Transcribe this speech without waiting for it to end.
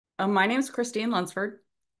My name is Christine Lunsford,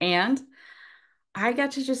 and I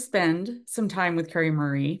got to just spend some time with Carrie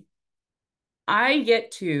Marie. I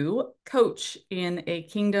get to coach in a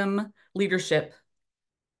kingdom leadership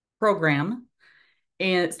program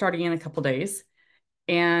and starting in a couple days.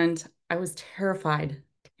 And I was terrified.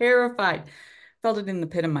 Felt it in the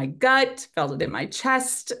pit of my gut, felt it in my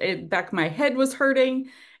chest, back of my head was hurting.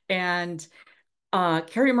 And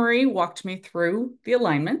Carrie Marie walked me through the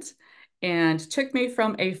alignment and took me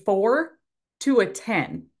from a 4 to a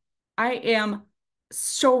 10. I am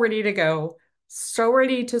so ready to go, so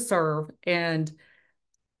ready to serve and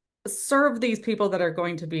serve these people that are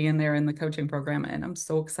going to be in there in the coaching program. And I'm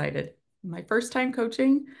so excited. My first time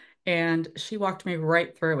coaching, and she walked me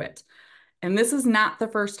right through it. And this is not the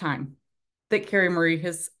first time that Carrie Marie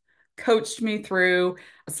has coached me through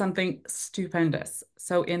something stupendous.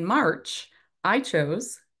 So in March, I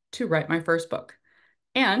chose to write my first book.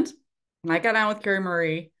 And when I got on with Carrie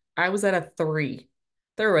Marie, I was at a 3.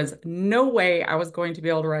 There was no way I was going to be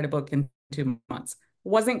able to write a book in 2 months.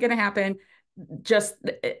 Wasn't going to happen. Just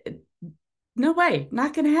no way,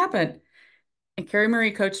 not going to happen. And Carrie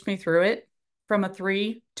Marie coached me through it from a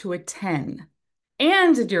 3 to a 10.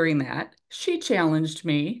 And during that, she challenged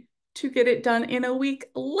me to get it done in a week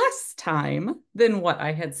less time than what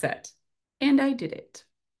I had set. And I did it.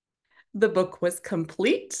 The book was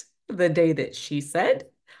complete the day that she said.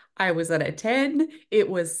 I was at a 10. It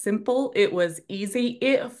was simple. It was easy.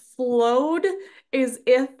 It flowed as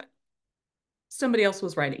if somebody else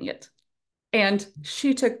was writing it. And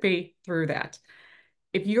she took me through that.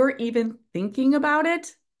 If you're even thinking about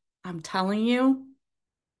it, I'm telling you,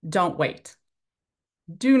 don't wait.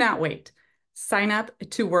 Do not wait. Sign up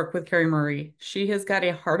to work with Carrie Marie. She has got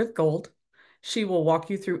a heart of gold. She will walk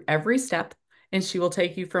you through every step and she will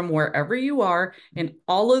take you from wherever you are and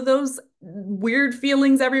all of those weird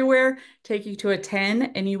feelings everywhere, take you to a 10,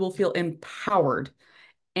 and you will feel empowered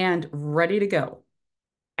and ready to go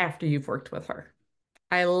after you've worked with her.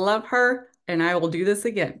 I love her and I will do this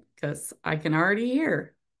again because I can already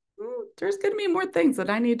hear there's going to be more things that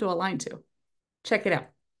I need to align to. Check it out.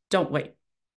 Don't wait.